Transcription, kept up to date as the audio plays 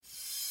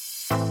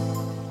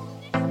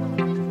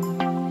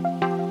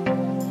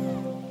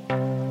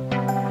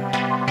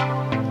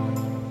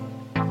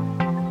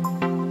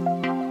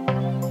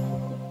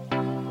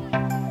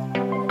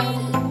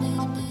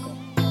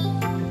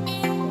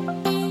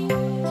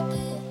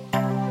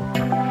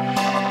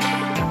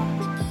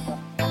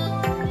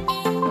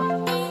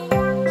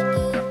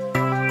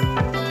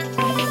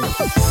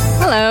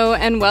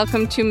and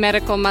welcome to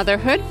Medical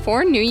Motherhood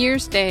for New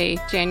Year's Day,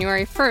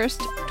 January 1st,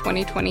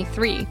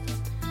 2023.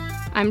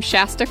 I'm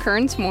Shasta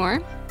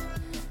Kearns-Moore.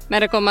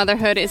 Medical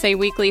Motherhood is a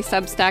weekly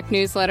Substack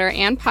newsletter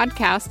and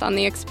podcast on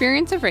the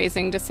experience of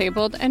raising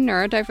disabled and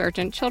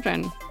neurodivergent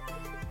children.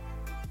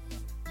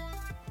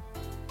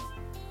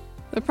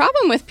 The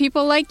problem with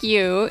people like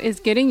you is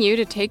getting you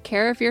to take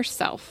care of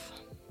yourself.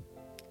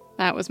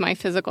 That was my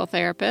physical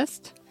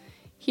therapist.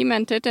 He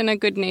meant it in a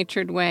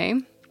good-natured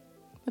way,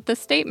 but the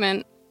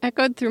statement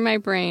echoed through my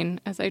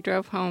brain as I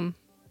drove home.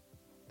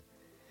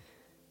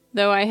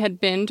 Though I had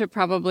been to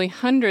probably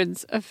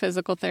hundreds of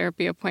physical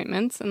therapy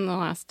appointments in the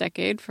last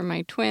decade for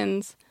my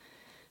twins,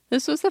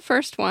 this was the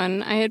first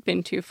one I had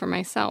been to for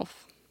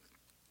myself.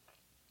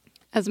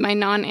 As my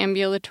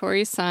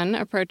non-ambulatory son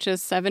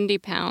approaches 70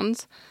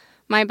 pounds,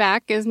 my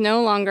back is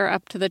no longer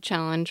up to the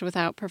challenge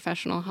without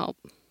professional help.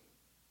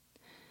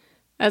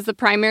 As the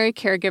primary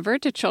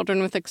caregiver to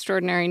children with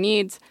extraordinary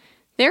needs,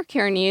 their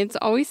care needs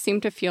always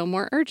seem to feel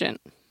more urgent.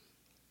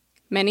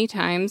 Many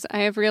times,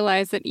 I have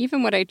realized that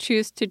even what I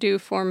choose to do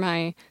for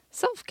my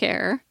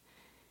self-care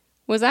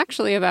was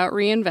actually about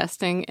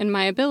reinvesting in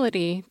my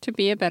ability to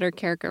be a better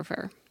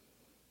caregiver.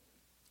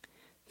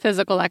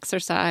 Physical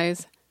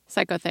exercise,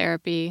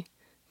 psychotherapy,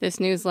 this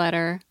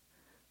newsletter,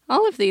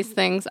 all of these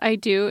things I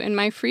do in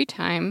my free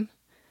time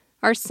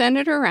are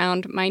centered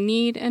around my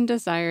need and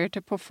desire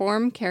to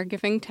perform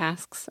caregiving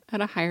tasks at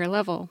a higher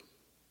level.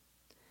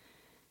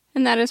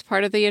 And that is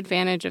part of the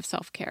advantage of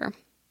self-care.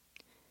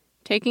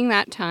 Taking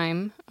that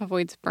time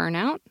avoids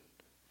burnout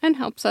and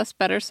helps us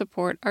better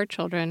support our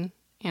children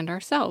and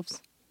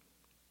ourselves.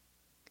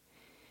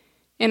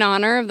 In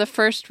honor of the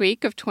first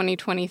week of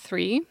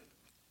 2023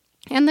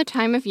 and the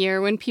time of year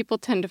when people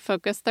tend to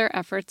focus their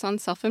efforts on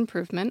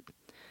self-improvement,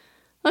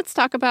 let's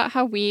talk about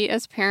how we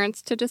as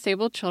parents to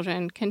disabled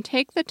children can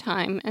take the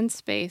time and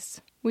space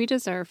we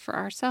deserve for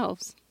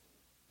ourselves.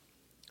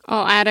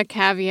 I'll add a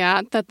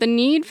caveat that the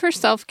need for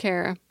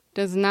self-care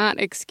does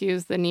not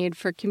excuse the need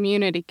for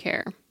community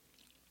care.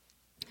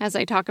 As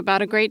I talk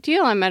about a great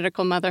deal on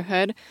medical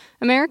motherhood,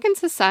 American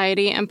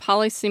society and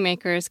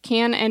policymakers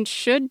can and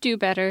should do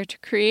better to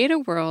create a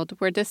world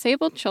where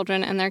disabled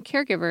children and their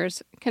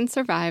caregivers can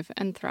survive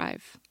and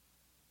thrive.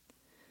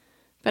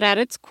 But at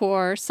its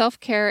core,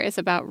 self-care is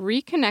about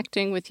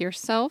reconnecting with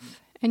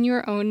yourself and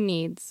your own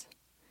needs.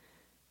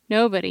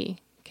 Nobody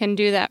can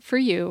do that for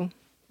you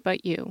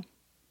but you.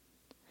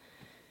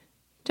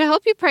 To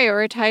help you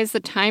prioritize the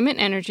time and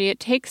energy it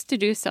takes to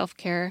do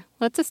self-care,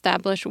 let's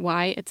establish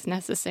why it's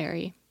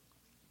necessary.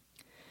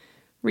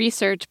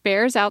 Research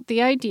bears out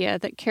the idea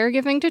that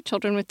caregiving to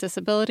children with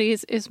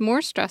disabilities is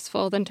more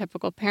stressful than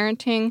typical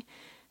parenting,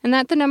 and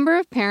that the number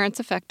of parents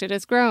affected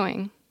is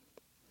growing.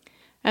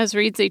 As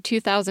reads a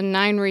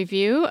 2009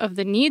 review of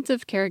the needs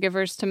of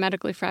caregivers to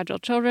medically fragile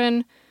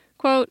children,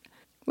 quote,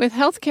 "With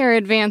healthcare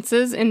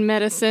advances in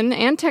medicine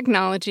and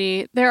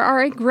technology, there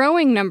are a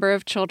growing number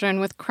of children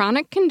with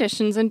chronic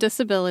conditions and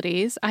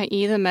disabilities,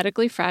 i.e. the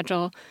medically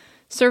fragile,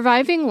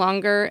 surviving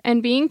longer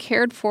and being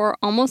cared for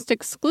almost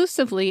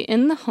exclusively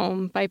in the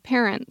home by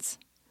parents.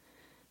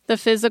 The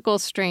physical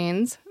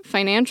strains,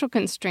 financial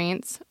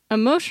constraints,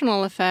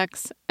 emotional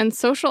effects, and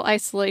social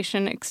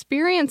isolation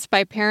experienced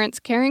by parents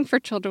caring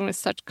for children with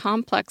such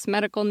complex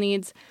medical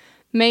needs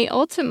may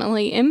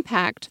ultimately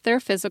impact their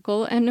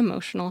physical and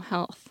emotional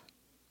health."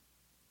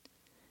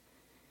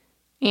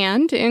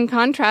 And, in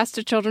contrast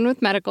to children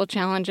with medical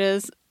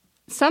challenges,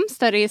 some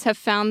studies have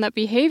found that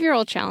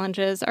behavioral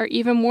challenges are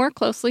even more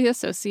closely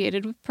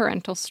associated with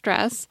parental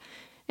stress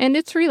and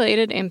its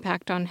related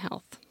impact on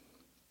health.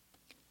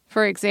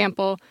 For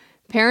example,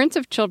 parents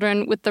of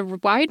children with the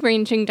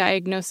wide-ranging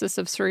diagnosis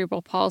of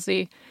cerebral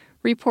palsy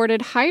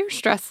reported higher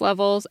stress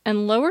levels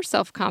and lower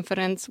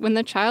self-confidence when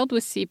the child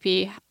with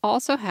CP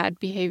also had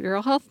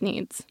behavioral health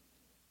needs.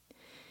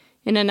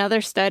 In another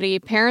study,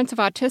 parents of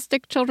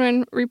autistic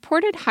children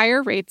reported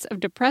higher rates of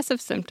depressive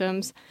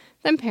symptoms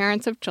than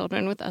parents of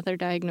children with other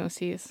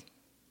diagnoses.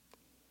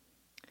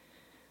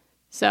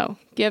 So,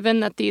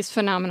 given that these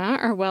phenomena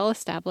are well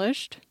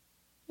established,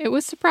 it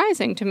was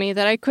surprising to me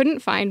that I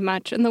couldn't find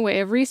much in the way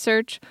of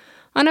research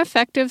on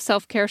effective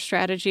self-care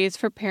strategies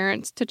for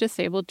parents to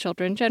disabled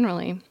children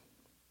generally.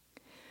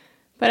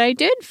 But I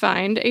did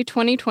find a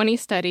 2020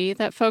 study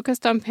that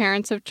focused on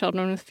parents of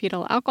children with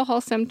fetal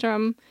alcohol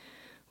syndrome,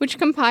 which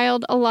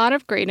compiled a lot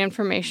of great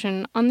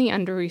information on the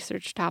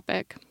under-researched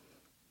topic.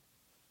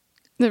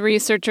 The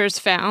researchers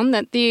found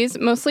that these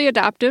mostly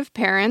adoptive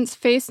parents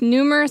face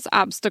numerous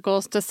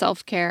obstacles to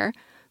self-care,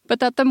 but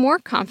that the more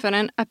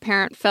confident a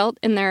parent felt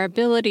in their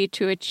ability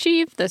to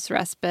achieve this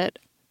respite,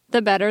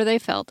 the better they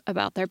felt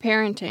about their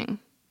parenting.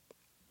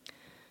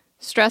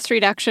 Stress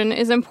reduction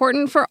is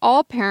important for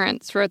all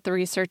parents, wrote the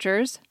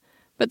researchers,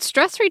 but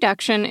stress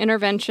reduction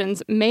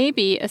interventions may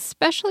be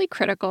especially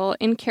critical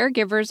in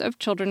caregivers of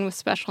children with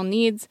special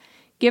needs,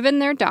 given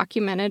their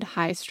documented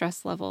high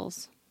stress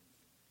levels.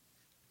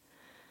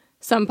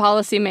 Some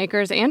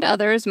policymakers and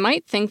others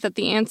might think that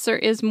the answer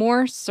is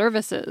more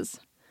services.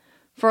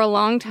 For a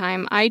long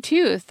time, I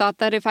too thought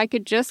that if I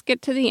could just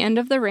get to the end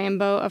of the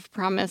rainbow of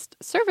promised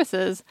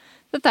services,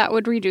 that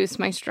would reduce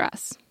my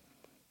stress.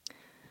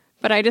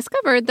 But I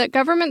discovered that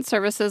government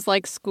services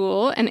like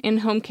school and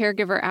in-home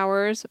caregiver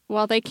hours,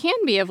 while they can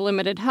be of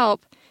limited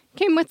help,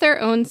 came with their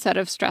own set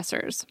of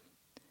stressors.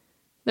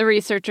 The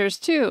researchers,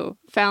 too,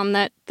 found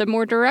that the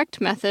more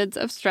direct methods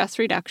of stress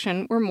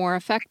reduction were more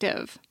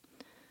effective.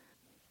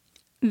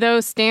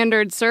 Though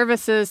standard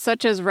services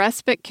such as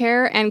respite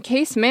care and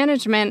case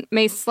management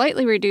may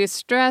slightly reduce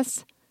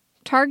stress,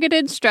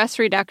 targeted stress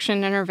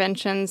reduction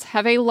interventions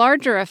have a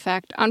larger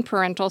effect on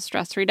parental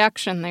stress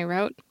reduction, they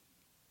wrote.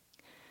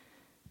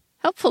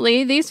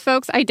 Helpfully, these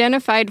folks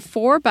identified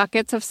 4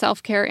 buckets of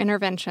self-care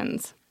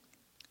interventions.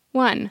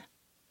 1.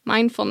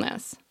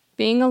 Mindfulness,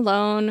 being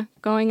alone,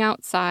 going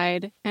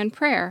outside, and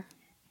prayer.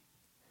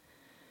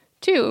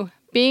 2.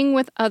 Being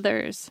with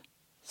others,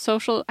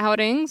 social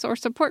outings or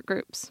support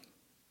groups.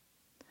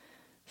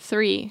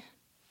 3.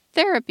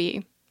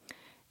 Therapy.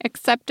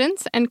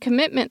 Acceptance and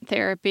commitment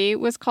therapy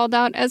was called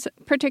out as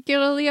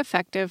particularly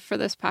effective for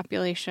this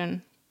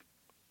population.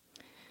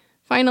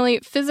 Finally,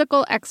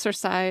 physical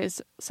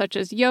exercise, such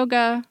as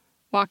yoga,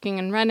 walking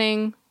and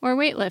running, or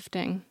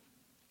weightlifting.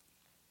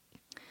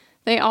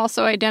 They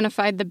also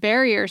identified the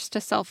barriers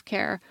to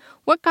self-care,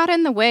 what got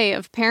in the way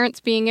of parents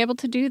being able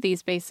to do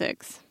these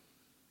basics.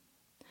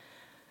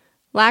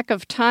 Lack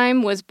of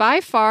time was by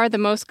far the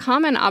most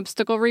common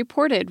obstacle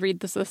reported,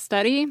 reads the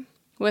study,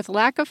 with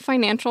lack of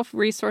financial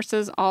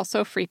resources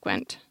also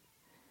frequent.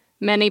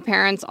 Many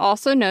parents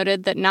also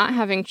noted that not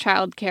having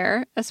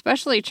childcare,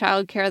 especially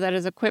childcare that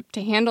is equipped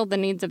to handle the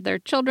needs of their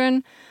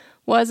children,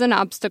 was an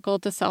obstacle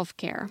to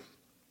self-care.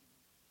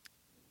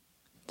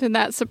 Did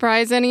that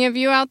surprise any of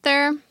you out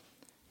there?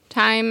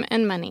 Time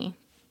and money.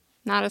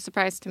 Not a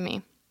surprise to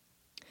me.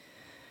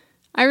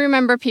 I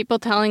remember people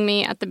telling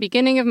me at the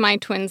beginning of my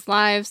twins'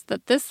 lives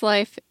that this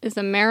life is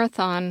a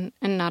marathon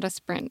and not a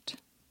sprint.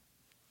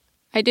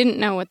 I didn't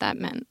know what that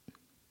meant.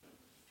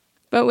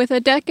 But with a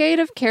decade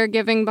of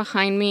caregiving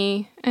behind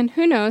me, and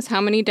who knows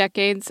how many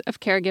decades of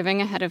caregiving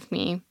ahead of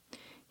me,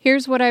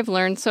 here's what I've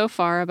learned so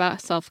far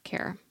about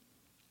self-care.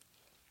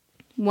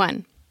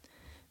 1.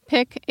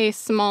 Pick a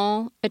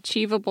small,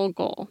 achievable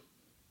goal.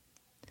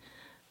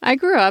 I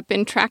grew up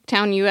in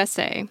Tracktown,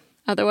 USA,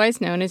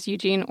 otherwise known as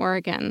Eugene,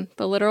 Oregon,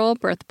 the literal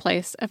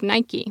birthplace of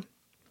Nike.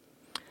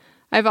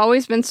 I've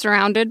always been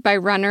surrounded by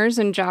runners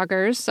and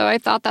joggers, so I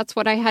thought that's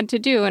what I had to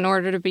do in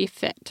order to be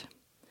fit.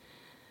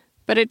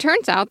 But it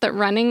turns out that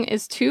running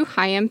is too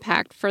high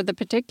impact for the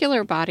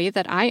particular body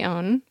that I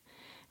own,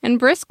 and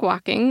brisk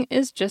walking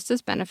is just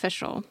as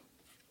beneficial.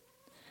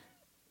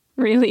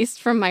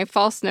 Released from my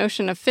false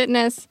notion of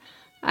fitness,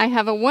 I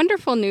have a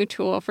wonderful new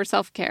tool for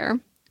self-care,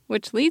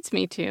 which leads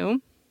me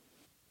to: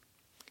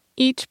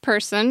 each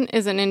person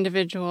is an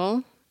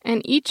individual,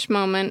 and each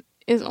moment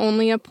is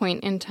only a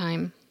point in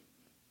time.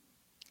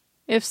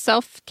 If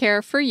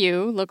self-care for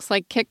you looks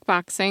like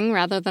kickboxing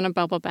rather than a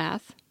bubble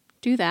bath,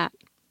 do that.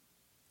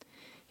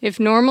 If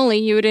normally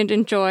you would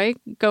enjoy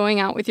going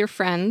out with your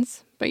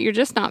friends, but you're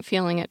just not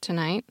feeling it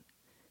tonight,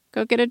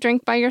 go get a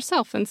drink by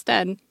yourself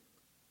instead.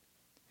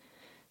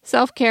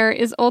 Self-care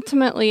is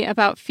ultimately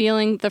about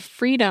feeling the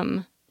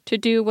freedom to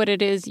do what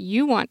it is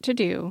you want to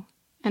do,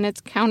 and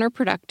it's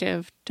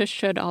counterproductive to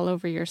should all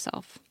over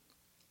yourself.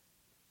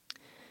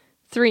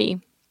 3.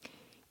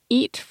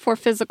 Eat for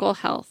physical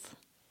health.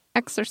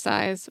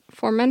 Exercise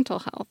for mental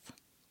health.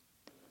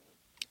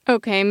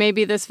 Okay,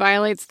 maybe this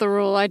violates the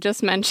rule I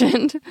just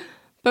mentioned,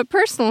 but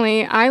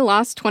personally, I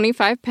lost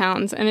 25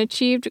 pounds and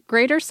achieved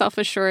greater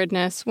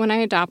self-assuredness when I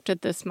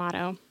adopted this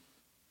motto.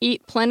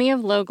 Eat plenty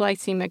of low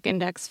glycemic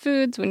index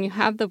foods when you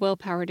have the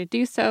willpower to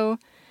do so.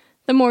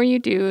 The more you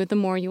do, the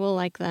more you will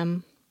like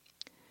them.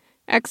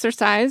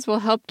 Exercise will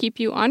help keep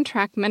you on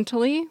track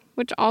mentally,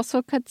 which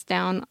also cuts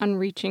down on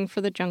reaching for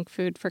the junk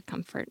food for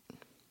comfort.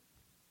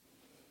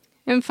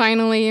 And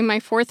finally, my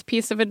 4th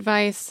piece of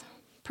advice: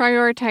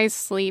 prioritize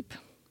sleep.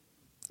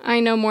 I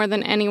know more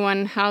than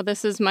anyone how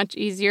this is much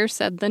easier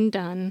said than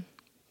done,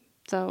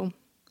 so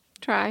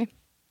try.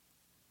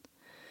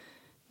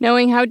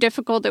 Knowing how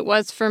difficult it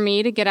was for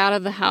me to get out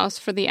of the house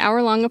for the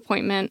hour-long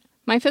appointment,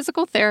 my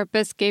physical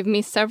therapist gave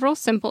me several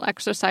simple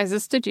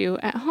exercises to do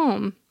at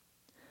home.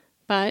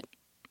 But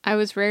I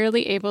was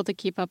rarely able to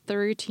keep up the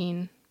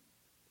routine.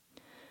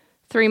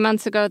 3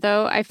 months ago,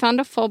 though, I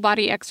found a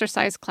full-body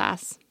exercise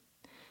class.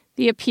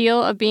 The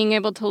appeal of being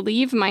able to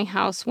leave my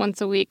house once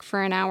a week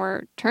for an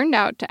hour turned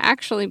out to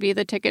actually be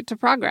the ticket to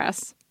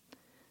progress.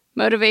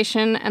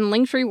 Motivation and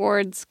linked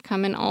rewards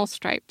come in all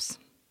stripes.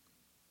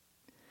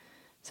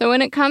 So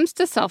when it comes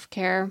to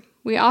self-care,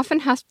 we often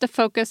have to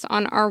focus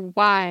on our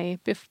why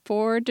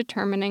before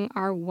determining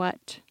our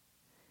what.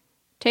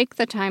 Take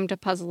the time to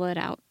puzzle it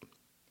out.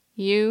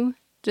 You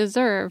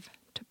deserve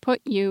to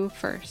put you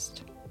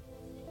first.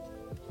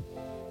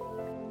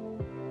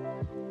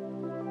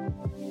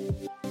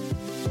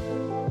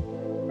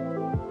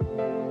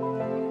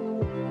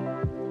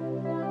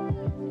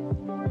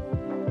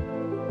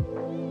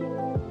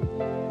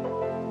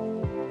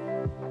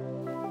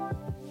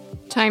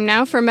 Time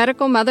now for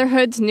Medical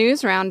Motherhood's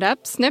News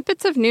Roundup,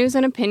 snippets of news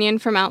and opinion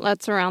from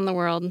outlets around the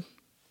world.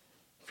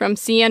 From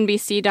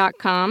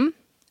CNBC.com,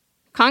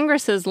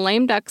 Congress's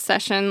lame duck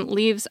session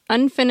leaves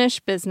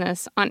unfinished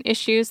business on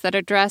issues that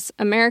address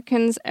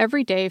Americans'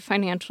 everyday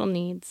financial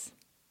needs.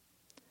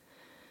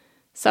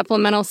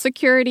 Supplemental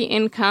Security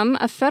Income,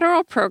 a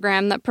federal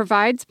program that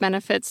provides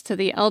benefits to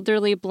the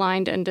elderly,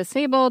 blind, and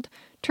disabled,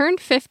 turned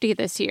 50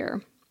 this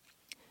year.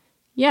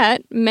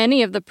 Yet,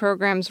 many of the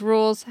program's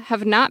rules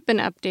have not been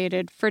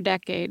updated for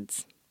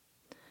decades.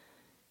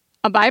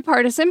 A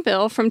bipartisan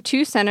bill from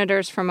two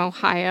senators from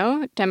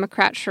Ohio,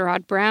 Democrat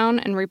Sherrod Brown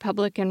and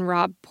Republican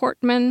Rob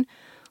Portman,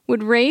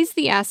 would raise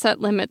the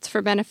asset limits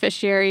for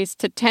beneficiaries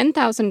to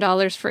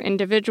 $10,000 for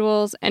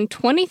individuals and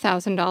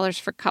 $20,000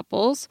 for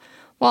couples,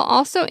 while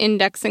also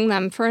indexing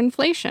them for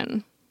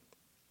inflation.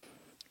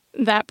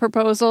 That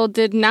proposal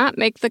did not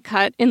make the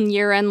cut in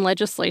year-end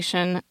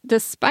legislation,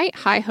 despite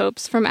high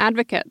hopes from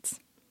advocates.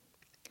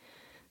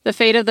 The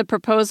fate of the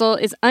proposal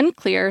is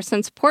unclear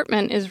since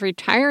Portman is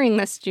retiring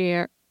this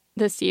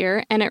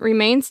year, and it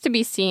remains to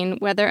be seen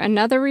whether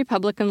another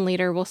Republican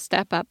leader will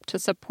step up to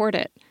support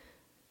it,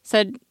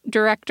 said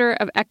Director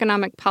of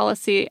Economic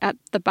Policy at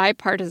the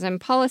Bipartisan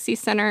Policy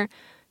Center,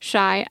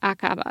 Shai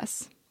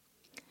Akabas.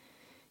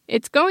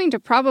 It's going to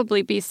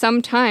probably be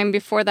some time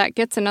before that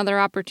gets another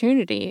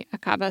opportunity,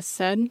 Akabas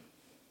said.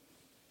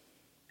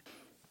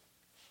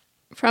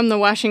 From the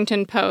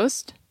Washington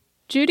Post,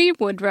 Judy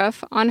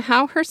Woodruff on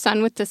how her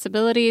son with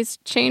disabilities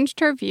changed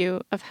her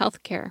view of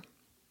health care.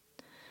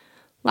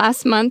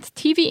 Last month,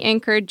 TV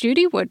anchor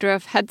Judy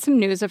Woodruff had some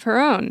news of her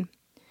own.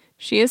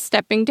 She is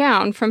stepping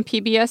down from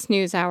PBS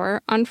NewsHour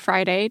on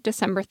Friday,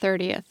 December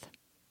 30th.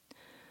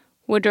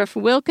 Woodruff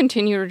will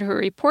continue to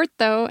report,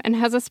 though, and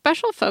has a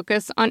special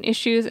focus on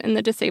issues in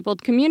the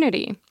disabled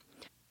community.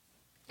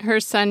 Her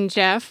son,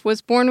 Jeff,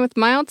 was born with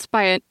mild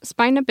spina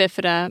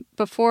bifida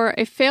before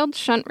a failed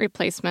shunt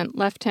replacement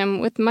left him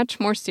with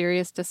much more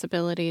serious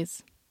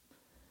disabilities.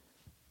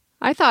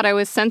 I thought I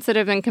was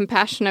sensitive and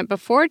compassionate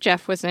before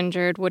Jeff was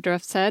injured,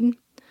 Woodruff said,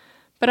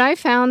 but I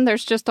found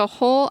there's just a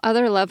whole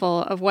other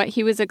level of what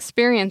he was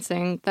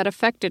experiencing that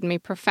affected me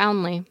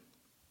profoundly.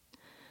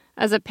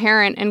 As a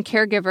parent and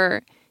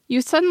caregiver,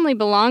 you suddenly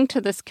belong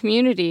to this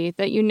community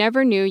that you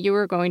never knew you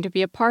were going to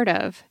be a part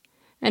of,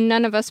 and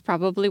none of us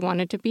probably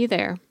wanted to be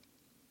there.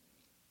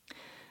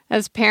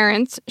 As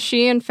parents,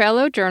 she and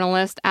fellow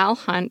journalist Al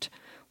Hunt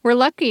were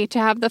lucky to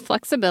have the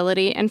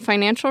flexibility and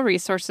financial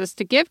resources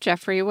to give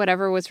Jeffrey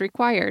whatever was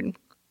required.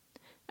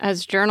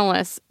 As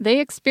journalists,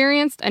 they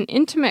experienced an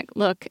intimate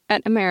look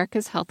at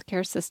America's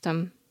healthcare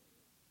system.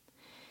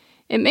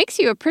 It makes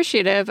you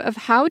appreciative of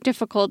how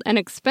difficult and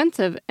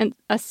expensive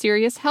a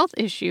serious health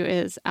issue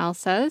is, Al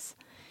says.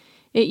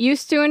 It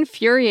used to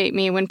infuriate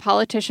me when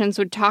politicians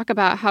would talk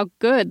about how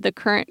good the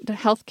current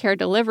healthcare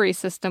delivery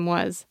system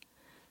was.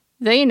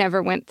 They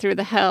never went through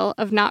the hell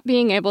of not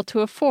being able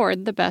to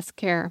afford the best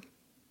care.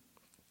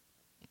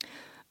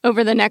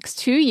 Over the next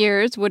 2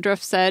 years,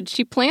 Woodruff said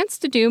she plans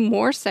to do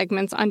more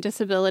segments on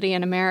disability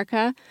in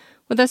America,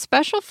 with a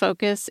special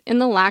focus in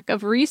the lack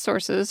of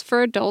resources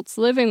for adults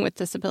living with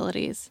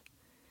disabilities.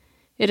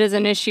 It is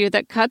an issue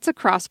that cuts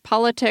across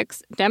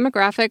politics,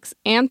 demographics,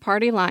 and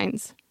party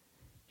lines.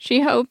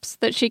 She hopes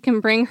that she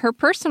can bring her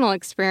personal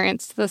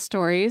experience to the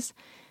stories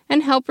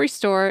and help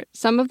restore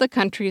some of the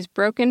country's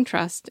broken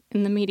trust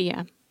in the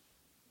media.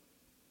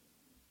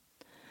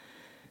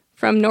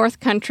 From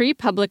North Country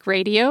Public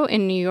Radio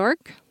in New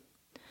York,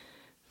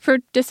 for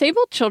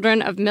disabled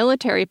children of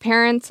military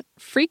parents,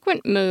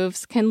 frequent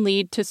moves can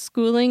lead to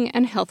schooling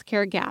and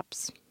healthcare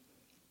gaps.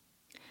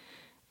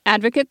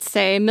 Advocates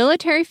say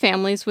military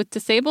families with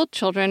disabled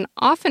children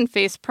often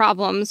face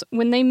problems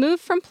when they move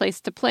from place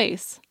to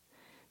place.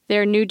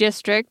 Their new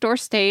district or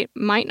state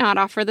might not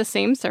offer the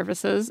same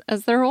services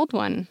as their old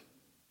one.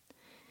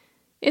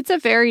 It's a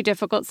very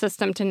difficult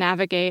system to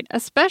navigate,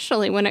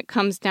 especially when it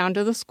comes down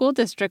to the school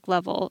district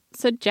level,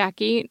 said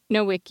Jackie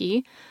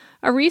Nowicki,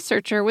 a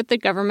researcher with the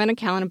Government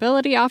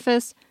Accountability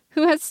Office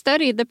who has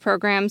studied the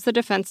programs the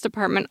Defense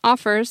Department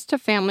offers to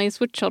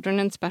families with children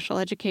in special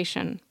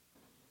education.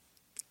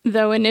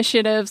 Though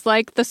initiatives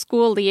like the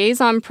School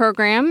Liaison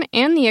Program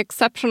and the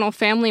Exceptional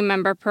Family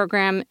Member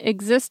Program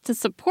exist to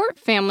support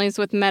families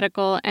with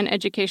medical and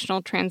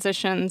educational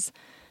transitions,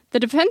 the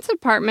Defense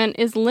Department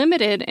is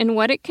limited in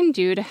what it can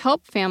do to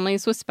help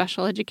families with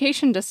special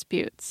education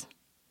disputes.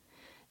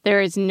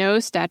 There is no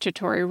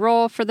statutory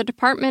role for the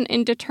department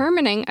in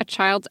determining a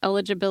child's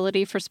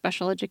eligibility for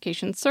special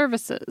education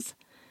services.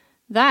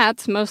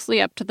 That's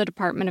mostly up to the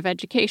Department of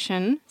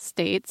Education,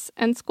 states,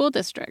 and school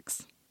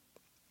districts.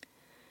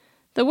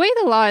 The way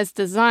the law is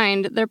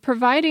designed, they're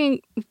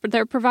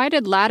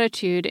provided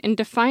latitude in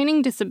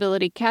defining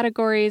disability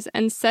categories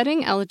and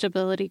setting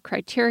eligibility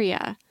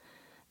criteria.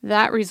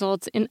 That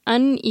results in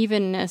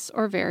unevenness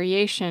or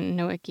variation,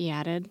 Nowicki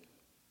added.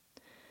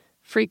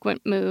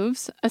 Frequent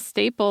moves, a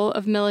staple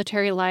of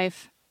military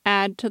life,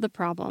 add to the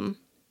problem.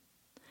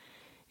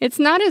 It's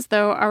not as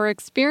though our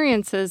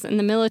experiences in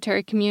the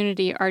military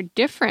community are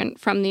different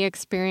from the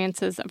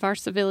experiences of our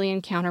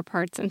civilian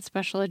counterparts in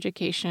special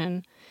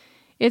education.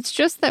 It's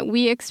just that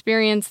we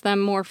experience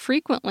them more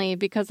frequently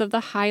because of the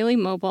highly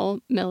mobile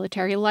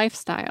military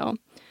lifestyle,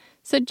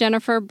 said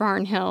Jennifer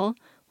Barnhill,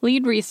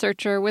 lead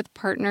researcher with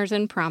Partners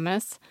in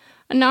Promise,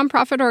 a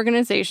nonprofit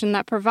organization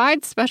that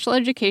provides special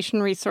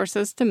education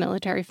resources to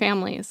military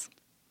families.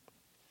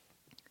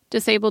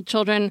 Disabled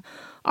children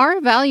are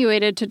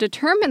evaluated to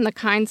determine the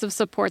kinds of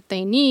support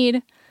they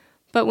need,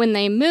 but when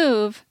they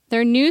move,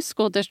 their new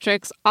school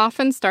districts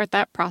often start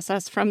that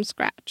process from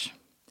scratch.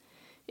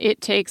 It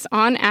takes,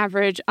 on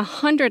average,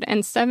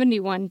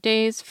 171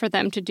 days for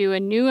them to do a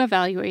new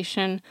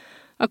evaluation,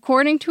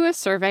 according to a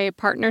survey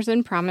Partners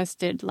in Promise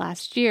did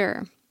last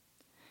year.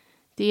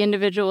 The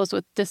Individuals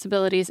with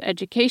Disabilities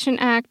Education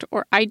Act,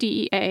 or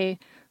IDEA,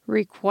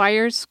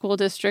 requires school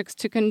districts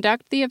to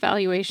conduct the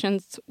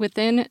evaluations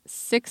within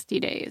 60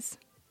 days.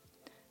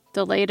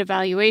 Delayed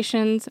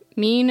evaluations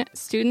mean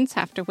students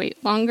have to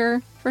wait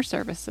longer for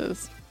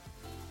services.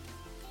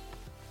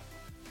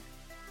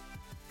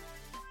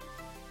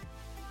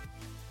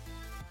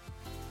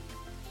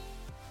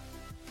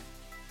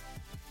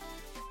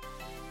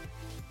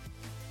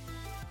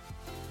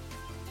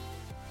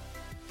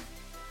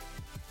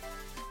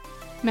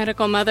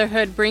 Medical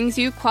Motherhood brings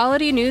you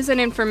quality news and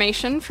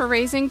information for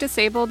raising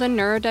disabled and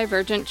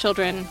neurodivergent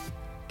children.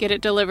 Get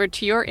it delivered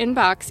to your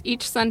inbox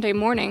each Sunday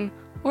morning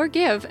or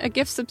give a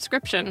gift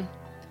subscription.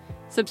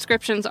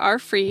 Subscriptions are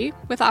free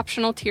with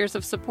optional tiers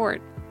of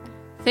support.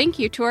 Thank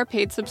you to our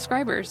paid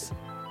subscribers.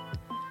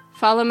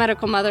 Follow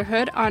Medical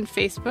Motherhood on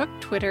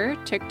Facebook, Twitter,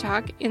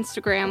 TikTok,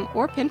 Instagram,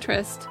 or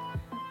Pinterest.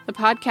 The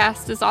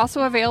podcast is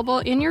also available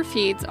in your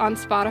feeds on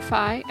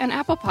Spotify and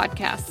Apple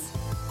Podcasts.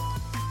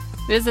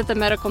 Visit the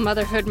Medical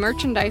Motherhood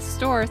merchandise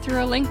store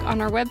through a link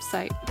on our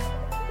website.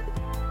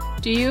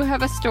 Do you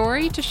have a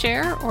story to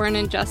share or an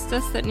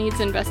injustice that needs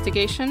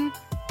investigation?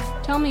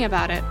 Tell me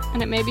about it,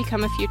 and it may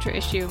become a future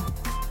issue.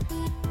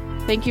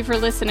 Thank you for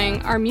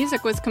listening. Our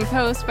music was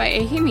composed by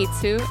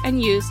Ehimitsu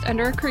and used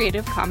under a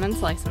Creative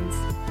Commons license.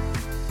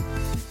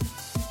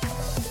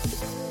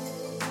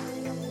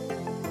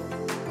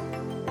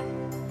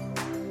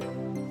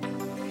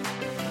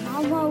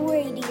 Mama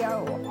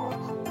Radio.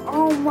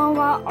 Oh,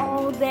 Mama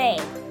all day.